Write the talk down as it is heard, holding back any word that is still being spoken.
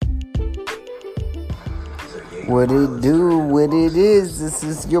What it do, what it is, this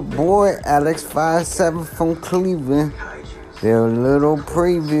is your boy Alex57 from Cleveland. Their little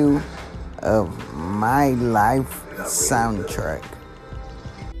preview of my life soundtrack.